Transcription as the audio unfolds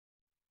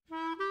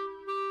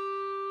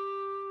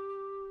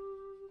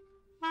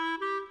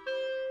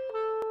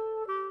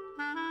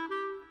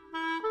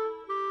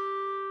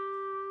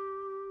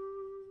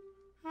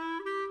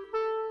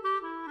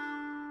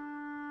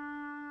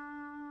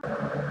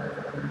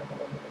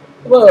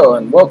Hello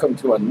and welcome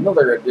to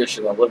another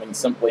edition of Living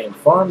Simply and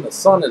Fun. The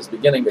sun is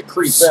beginning to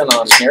creep in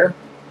on here,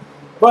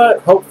 but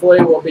hopefully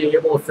we'll be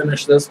able to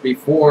finish this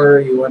before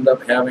you end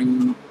up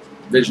having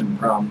vision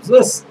problems.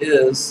 This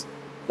is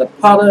the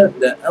Pata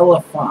de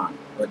Elefante,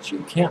 which you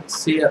can't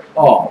see at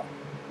all.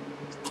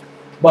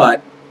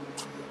 But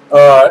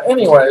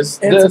anyways,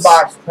 it's a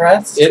box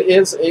press. It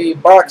is a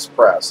box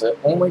press. It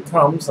only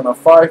comes in a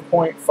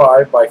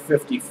 5.5 by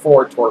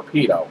 54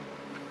 torpedo.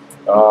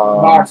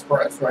 Box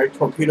press, right?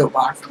 Torpedo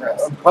box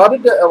press. Pata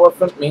de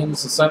Elefante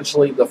means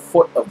essentially the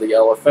foot of the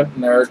elephant,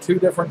 and there are two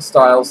different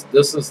styles.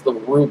 This is the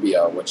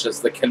Rubia, which is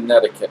the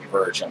Connecticut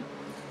version.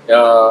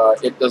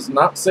 It does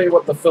not say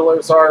what the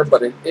fillers are,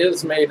 but it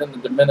is made in the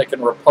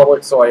Dominican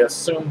Republic, so I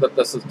assume that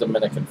this is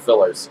Dominican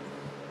fillers.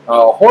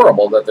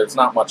 Horrible that there's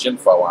not much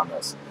info on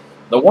this.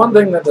 The one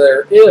thing that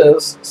there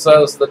is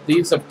says that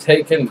these have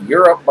taken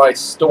Europe by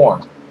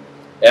storm,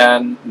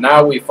 and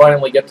now we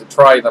finally get to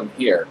try them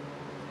here.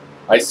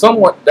 I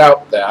somewhat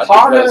doubt that.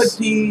 Pata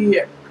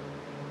de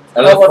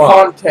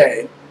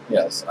Elefante.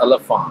 Yes,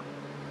 Elefante.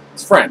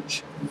 It's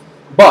French.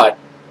 But,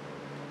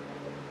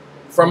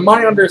 from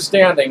my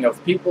understanding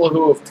of people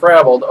who have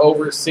traveled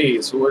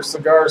overseas, who are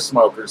cigar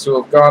smokers,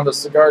 who have gone to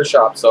cigar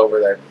shops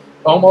over there,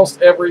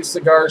 almost every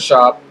cigar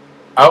shop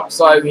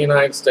outside the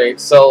United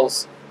States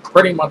sells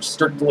pretty much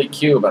strictly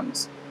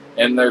Cubans,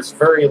 and there's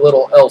very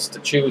little else to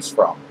choose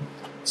from.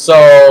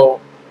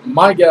 So,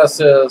 my guess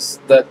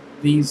is that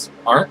these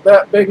aren't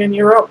that big in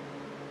Europe,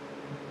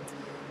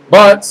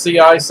 but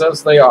CI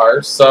says they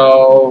are,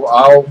 so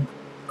I'll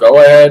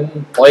go ahead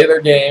and play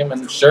their game,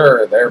 and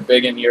sure, they're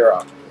big in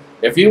Europe.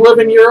 If you live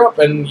in Europe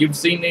and you've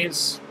seen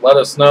these, let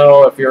us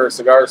know if you're a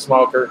cigar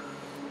smoker,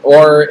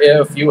 or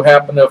if you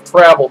happen to have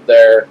traveled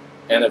there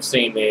and have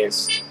seen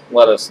these,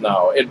 let us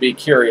know. It'd be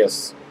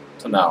curious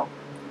to know.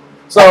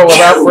 So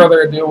without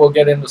further ado, we'll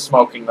get into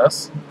smoking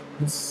this.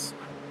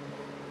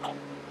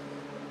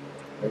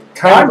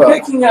 I'm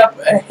picking up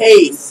a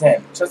hay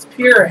scent, just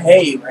pure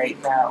hay right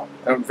now.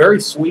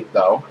 Very sweet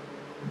though.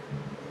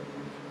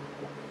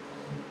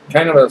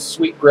 Kind of a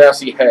sweet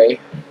grassy hay.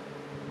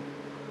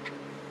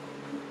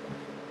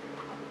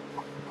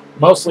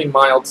 Mostly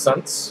mild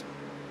scents.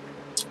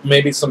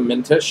 Maybe some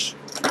mintish.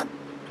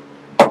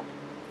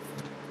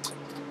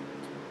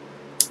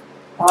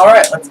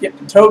 Alright, let's get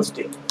to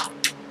toasting.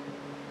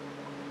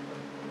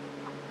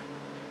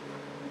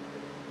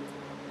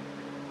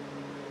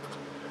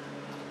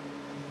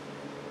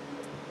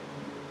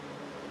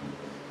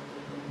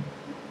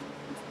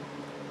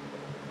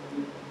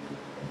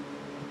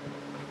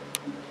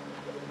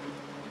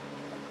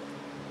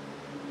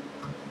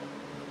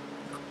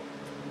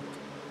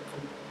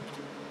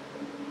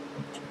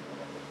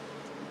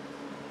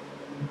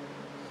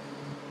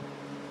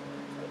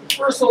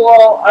 First of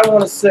all, I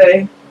want to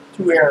say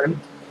to Aaron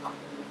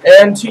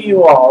and to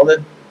you all that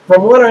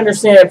from what I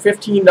understand,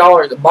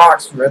 $15 a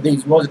box for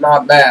these was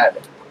not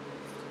bad.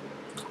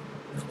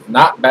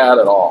 Not bad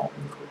at all.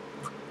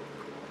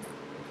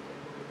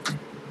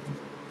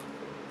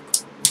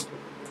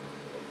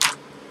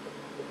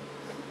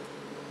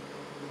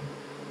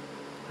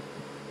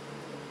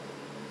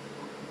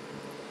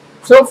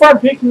 So far, I'm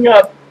picking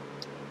up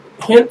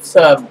hints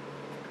of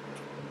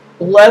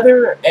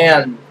leather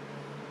and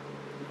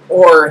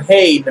or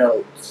hay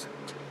notes.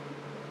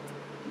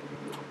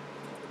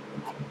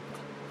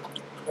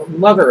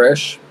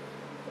 Leatherish,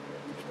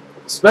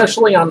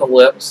 especially on the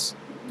lips.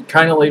 It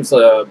kind of leaves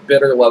a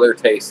bitter leather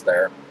taste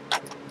there.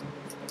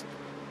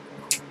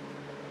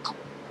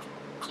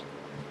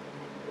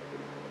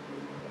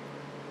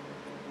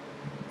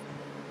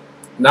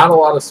 Not a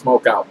lot of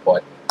smoke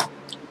output.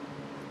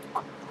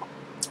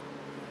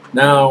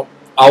 Now,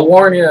 I'll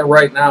warn you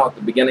right now at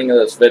the beginning of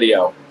this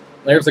video,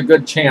 there's a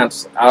good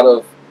chance out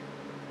of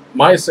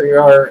my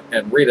cigar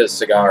and Rita's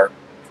cigar,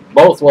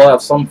 both will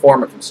have some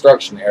form of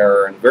construction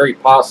error and very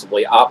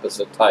possibly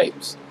opposite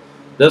types.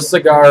 This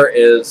cigar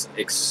is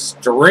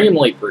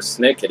extremely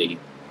persnickety.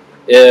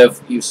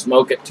 If you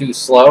smoke it too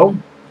slow,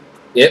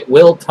 it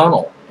will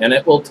tunnel, and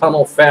it will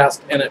tunnel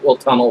fast, and it will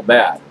tunnel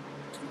bad.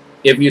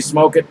 If you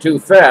smoke it too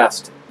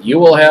fast, you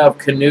will have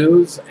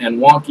canoes and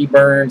wonky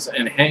burns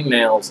and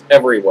hangnails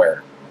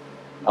everywhere.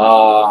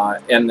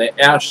 And the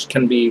ash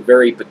can be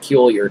very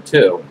peculiar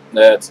too.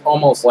 It's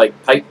almost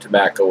like pipe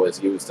tobacco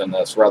is used in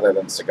this rather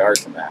than cigar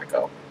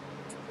tobacco.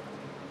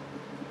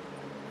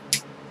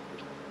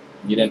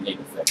 You didn't need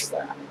to fix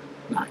that.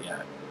 Not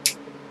yet.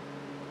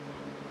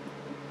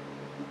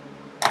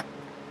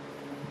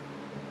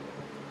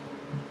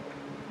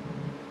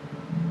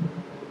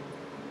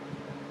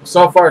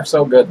 So far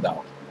so good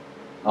though.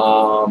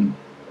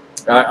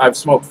 I've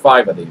smoked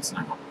 5 of these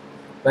now.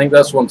 I think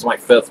this one's my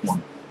 5th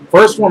one.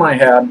 First one I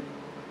had,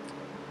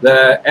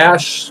 the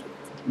ash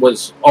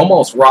was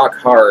almost rock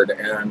hard,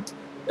 and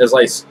as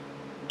I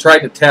tried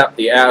to tap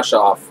the ash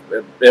off,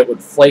 it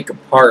would flake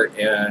apart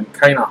in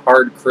kind of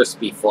hard,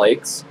 crispy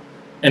flakes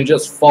and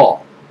just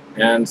fall.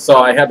 And so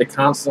I had to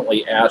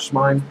constantly ash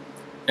mine,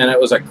 and it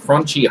was a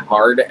crunchy,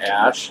 hard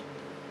ash,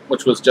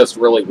 which was just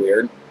really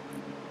weird.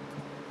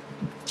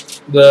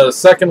 The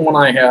second one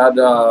I had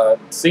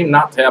seemed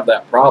not to have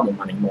that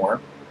problem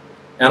anymore.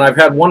 And I've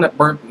had one that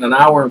burnt in an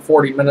hour and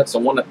 40 minutes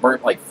and one that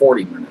burnt like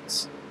 40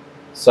 minutes.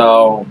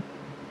 So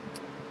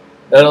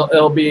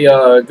it'll be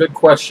a good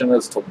question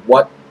as to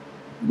what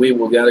we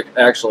will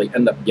actually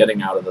end up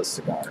getting out of this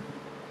cigar.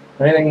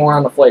 Anything more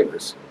on the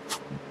flavors?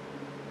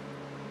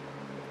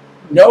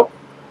 Nope.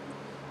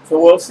 So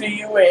we'll see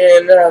you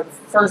in the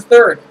first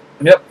third.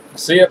 Yep.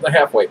 See you at the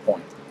halfway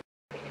point.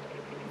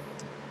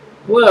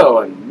 Hello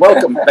and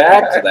welcome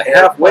back to the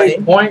halfway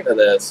point of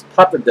this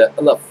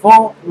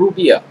Elefante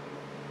Rubia.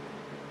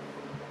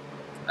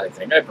 I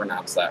think I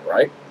pronounced that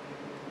right.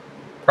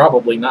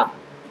 Probably not.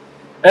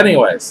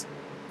 Anyways,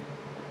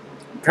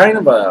 kind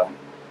of a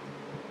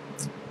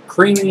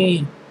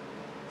creamy,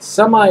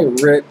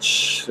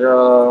 semi-rich,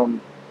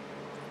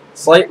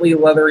 slightly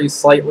leathery,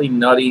 slightly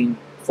nutty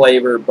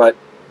flavor, but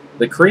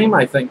the cream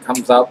I think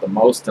comes out the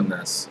most in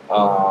this.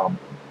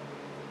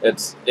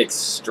 It's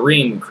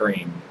extreme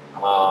cream.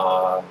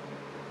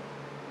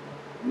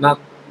 Not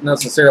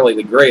necessarily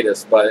the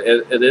greatest, but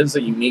it is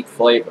a unique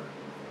flavor.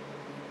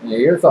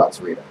 Your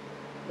thoughts, Rita?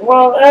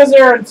 Well, as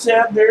Aaron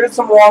said, there is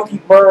some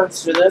wonky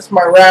burns to this.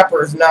 My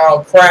wrapper is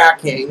now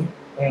cracking,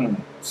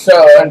 and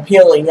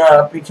peeling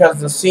up because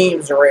the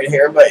seams are right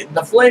here. But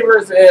the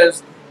flavors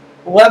is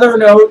leather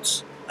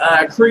notes,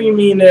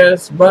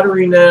 creaminess,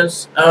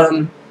 butteriness,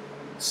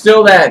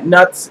 still that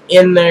nuts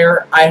in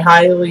there. I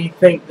highly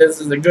think this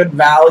is a good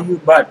value,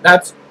 but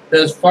that's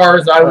as far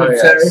as I would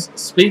say.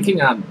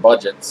 Speaking on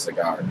budget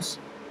cigars,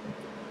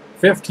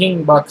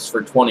 $15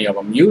 for 20 of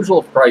them.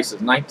 Usual price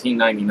is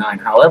 $19.99.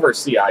 However,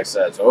 CI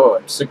says, oh,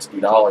 it's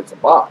 $60 a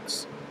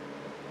box.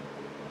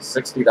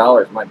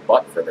 $60 my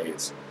butt for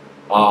these.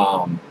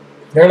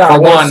 They're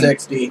not worth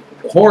 $60.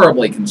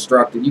 Horribly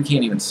constructed. You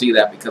can't even see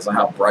that because of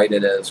how bright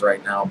it is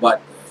right now.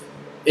 But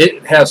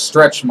it has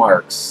stretch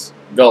marks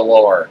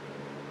galore.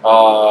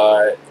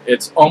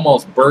 It's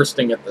almost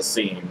bursting at the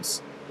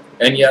seams,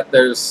 and yet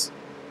it's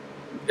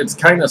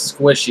kind of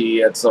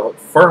squishy. It's a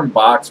firm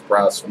box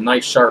press with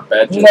nice sharp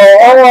edges. No,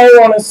 all I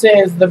want to say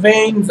is the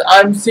veins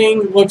I'm seeing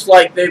looks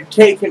like they've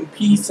taken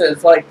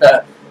pieces like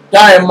the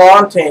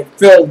Diamante and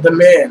filled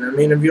them in. I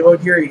mean, if you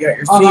look here, you got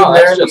your seam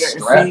there, you got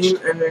your seam,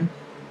 and then,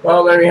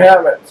 well, there you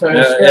have it. So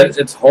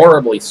it's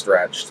horribly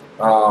stretched.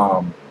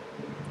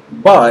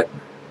 But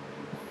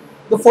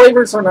the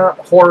flavors are not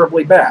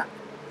horribly bad.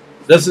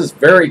 This is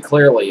very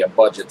clearly a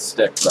budget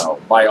stick, though,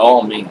 by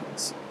all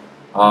means.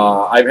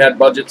 I've had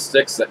budget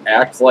sticks that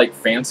act like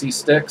fancy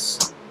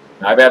sticks.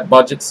 I've had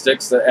budget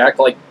sticks that act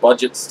like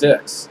budget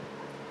sticks.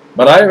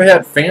 But I've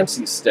had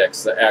fancy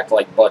sticks that act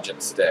like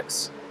budget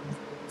sticks.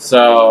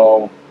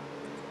 So,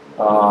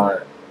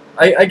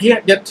 I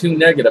can't get too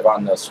negative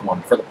on this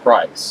one for the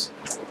price.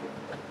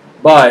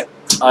 But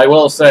I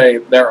will say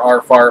there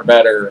are far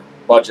better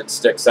budget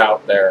sticks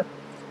out there.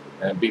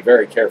 And be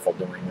very careful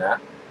doing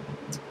that.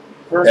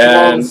 First of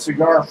all, the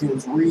cigar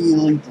feels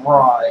really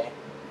dry.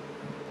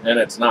 And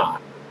it's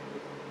not.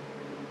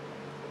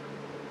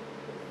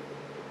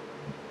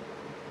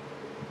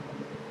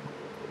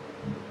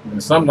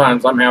 And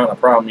sometimes I'm having a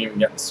problem even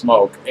getting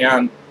smoke.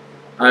 And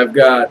I've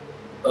got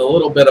a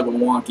little bit of a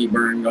wonky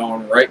burn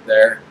going right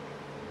there.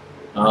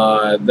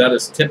 That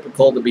is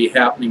typical to be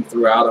happening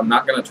throughout. I'm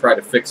not going to try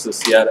to fix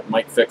this yet. It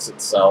might fix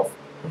itself.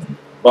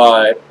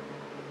 But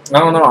I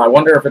don't know. I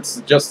wonder if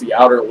it's just the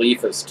outer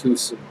leaf is too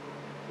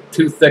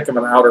thick of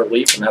an outer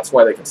leaf, and that's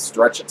why they can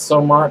stretch it so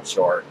much,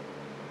 or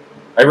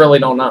I really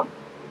don't know.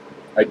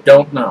 I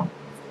don't know.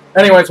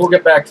 Anyways, we'll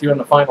get back to you in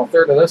the final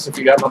third of this if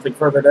you got nothing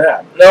further to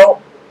add.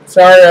 No,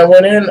 sorry I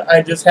went in.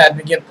 I just had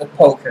to get the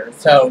poker.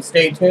 So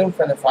stay tuned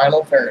for the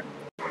final third.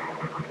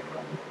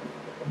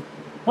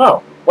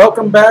 Oh,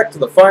 welcome back to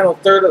the final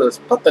third of this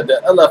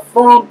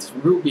Elefante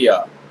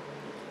Rubia.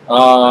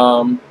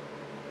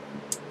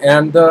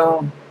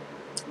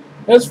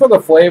 As for the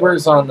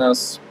flavors on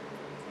this,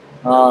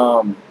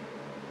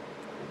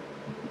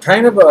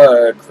 kind of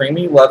a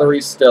creamy, leathery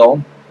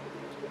still.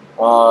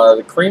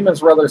 The cream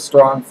is rather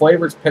strong.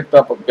 Flavor's picked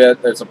up a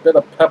bit. There's a bit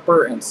of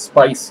pepper and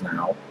spice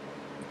now,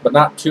 but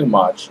not too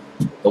much.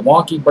 The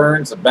wonky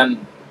burns have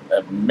been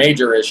a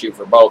major issue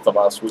for both of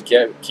us. We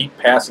keep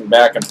passing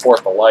back and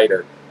forth a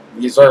lighter.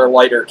 These are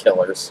lighter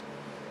killers.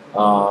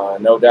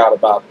 No doubt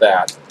about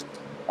that.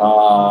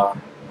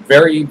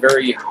 Very,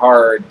 very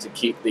hard to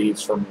keep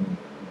these from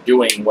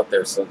doing what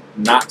they're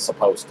not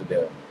supposed to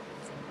do.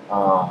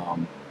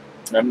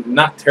 I'm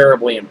not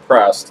terribly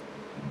impressed.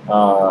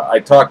 I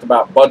talked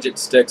about budget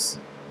sticks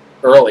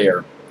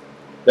earlier.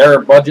 There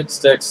are budget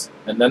sticks,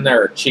 and then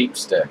there are cheap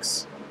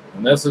sticks.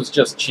 And this is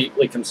just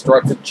cheaply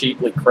constructed,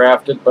 cheaply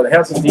crafted, but it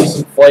has a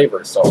decent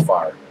flavor so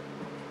far.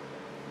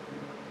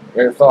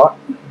 Your thought?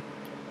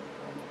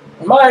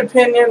 In my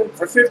opinion,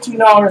 for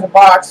 $15 a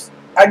box,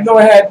 I'd go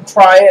ahead and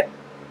try it.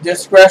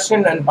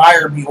 Discretion and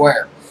buyer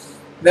beware.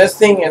 This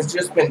thing has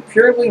just been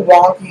purely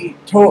wonky.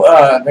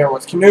 There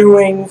was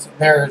canoeings,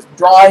 there's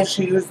dry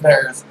shoes,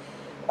 there's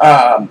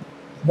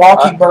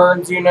wonky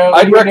burns, you know.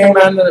 I'd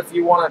recommend that if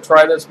you want to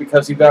try this,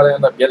 because you got to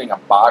end up getting a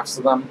box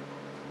of them,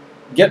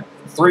 get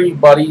 3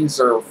 buddies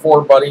or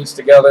 4 buddies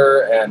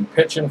together and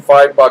pitch in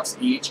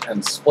 $5 each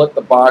and split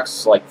the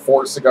box like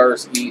 4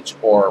 cigars each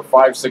or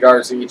 5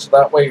 cigars each.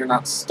 That way you're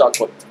not stuck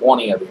with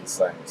 20 of these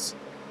things.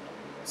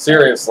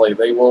 Seriously,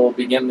 they will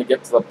begin to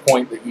get to the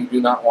point that you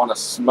do not want to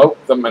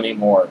smoke them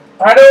anymore.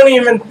 I don't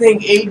even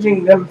think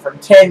aging them for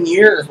 10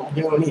 years will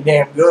do any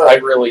damn good. I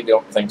really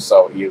don't think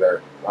so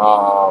either.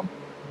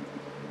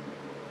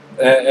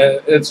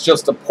 It's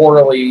just a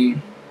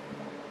poorly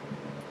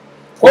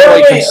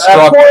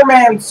constructed. Poor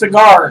man's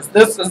cigars.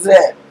 This is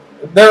it.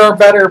 There are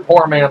better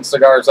poor man's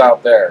cigars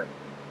out there.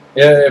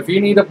 If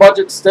you need a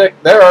budget stick,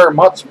 there are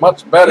much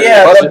better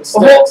budget sticks.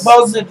 Yeah, the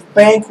Buzzage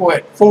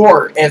Banquet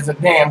 4 is a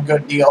damn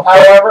good deal.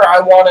 However, I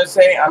want to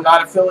say I'm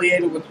not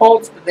affiliated with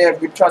Holtz, but they have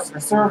good customer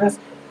service.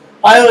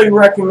 Highly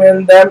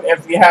recommend them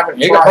if you haven't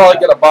tried. You can probably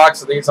get a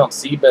box of these on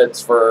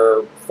CBids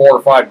for $4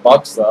 or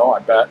 $5 though, I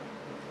bet.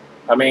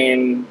 I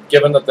mean,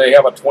 given that they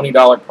have a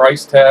 $20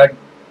 price tag,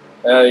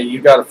 you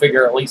got to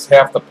figure at least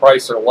half the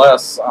price or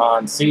less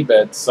on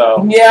CBids.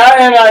 So yeah,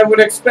 and I would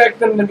expect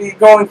them to be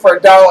going for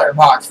 $1 a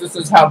box. This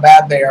is how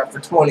bad they are for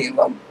 20 of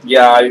them.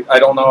 Yeah, I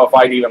don't know if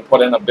I'd even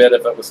put in a bid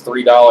if it was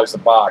 $3 a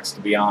box,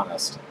 to be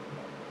honest.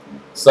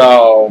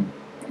 So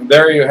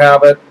there you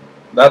have it.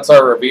 That's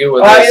our review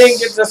of this. I didn't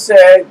get to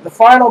say the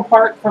final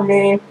part for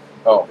me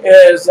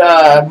is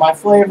my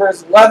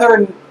flavors: leather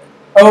and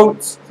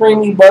oats,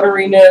 creamy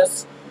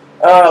butteriness,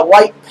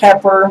 light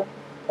pepper,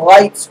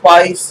 light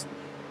spice.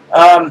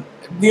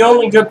 The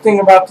only good thing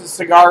about this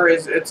cigar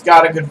is it's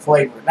got a good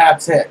flavor.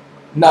 That's it.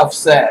 Enough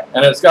said.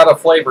 And it's got a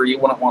flavor you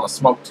wouldn't want to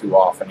smoke too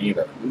often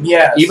either.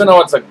 Yes. Even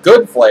though it's a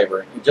good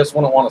flavor, you just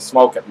wouldn't want to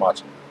smoke it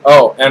much.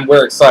 Oh, and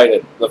we're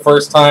excited. The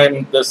first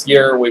time this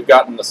year we've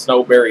gotten the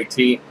snowberry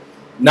tea.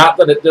 Not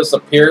that it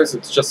disappears,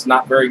 it's just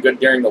not very good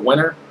during the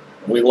winter.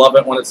 We love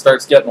it when it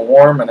starts getting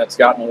warm, and it's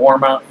gotten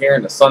warm out here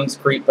and the sun's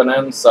creeping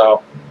in,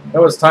 so it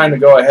was time to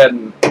go ahead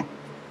and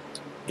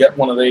get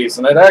one of these,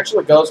 and it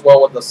actually goes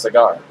well with the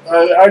cigar.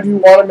 I do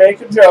want to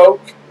make a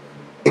joke.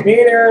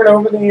 Me and Aaron,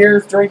 over the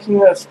years, drinking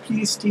this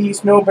Peace Tea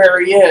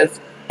Snowberry is,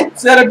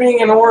 instead of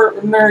being an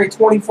ordinary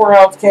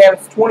 24-ounce can,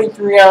 it's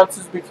 23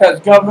 ounces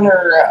because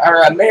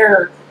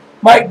Mayor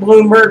Mike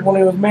Bloomberg, when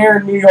he was mayor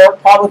in New York,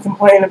 probably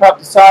complained about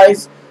the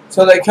size,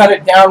 so they cut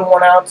it down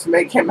 1 ounce to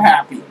make him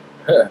happy.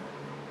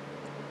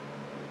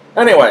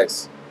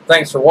 Anyways,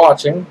 thanks for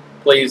watching.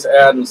 Please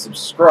add and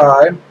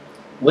subscribe.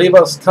 Leave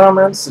us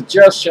comments,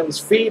 suggestions,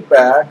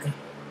 feedback,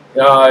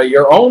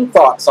 your own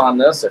thoughts on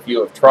this if you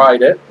have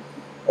tried it.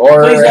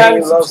 Or please add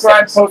and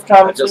subscribe, post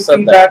comments,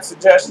 feedback,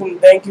 suggestions.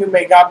 Thank you.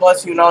 May God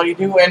bless you in all you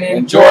do, and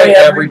enjoy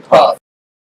every puff.